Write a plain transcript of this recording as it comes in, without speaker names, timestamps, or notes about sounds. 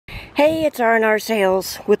Hey, it's R&R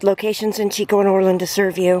Sales with locations in Chico and Orland to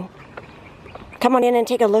serve you. Come on in and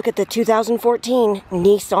take a look at the 2014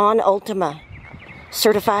 Nissan Altima.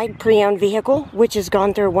 Certified pre-owned vehicle, which has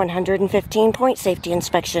gone through a 115-point safety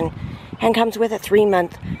inspection and comes with a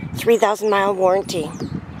 3-month, 3,000-mile warranty.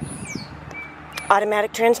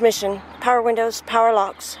 Automatic transmission, power windows, power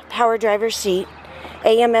locks, power driver's seat,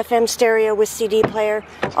 AmFm stereo with CD player,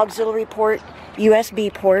 auxiliary port,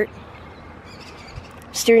 USB port,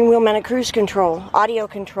 steering wheel mounted cruise control, audio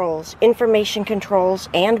controls, information controls,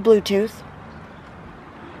 and Bluetooth.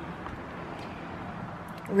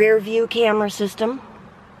 Rear view camera system.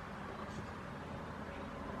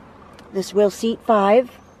 This will seat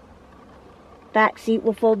 5. Back seat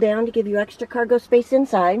will fold down to give you extra cargo space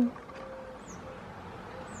inside.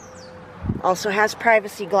 Also has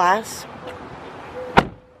privacy glass.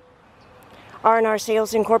 R&R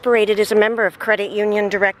Sales Incorporated is a member of Credit Union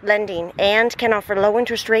Direct Lending and can offer low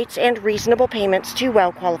interest rates and reasonable payments to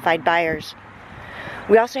well-qualified buyers.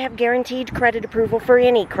 We also have guaranteed credit approval for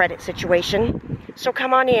any credit situation, so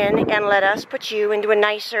come on in and let us put you into a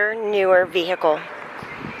nicer, newer vehicle.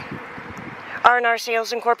 R&R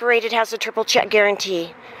Sales Incorporated has a triple check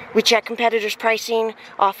guarantee. We check competitors' pricing,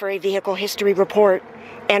 offer a vehicle history report,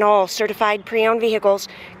 and all certified pre-owned vehicles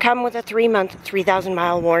come with a 3-month,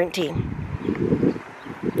 3,000-mile warranty.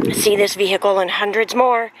 See this vehicle and hundreds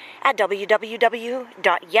more at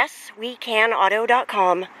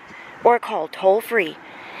www.yeswecanauto.com or call toll-free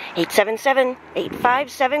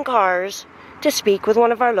 877-857-CARS to speak with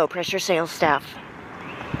one of our low-pressure sales staff.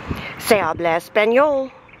 Se habla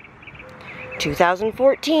español.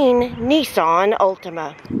 2014 Nissan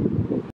Altima.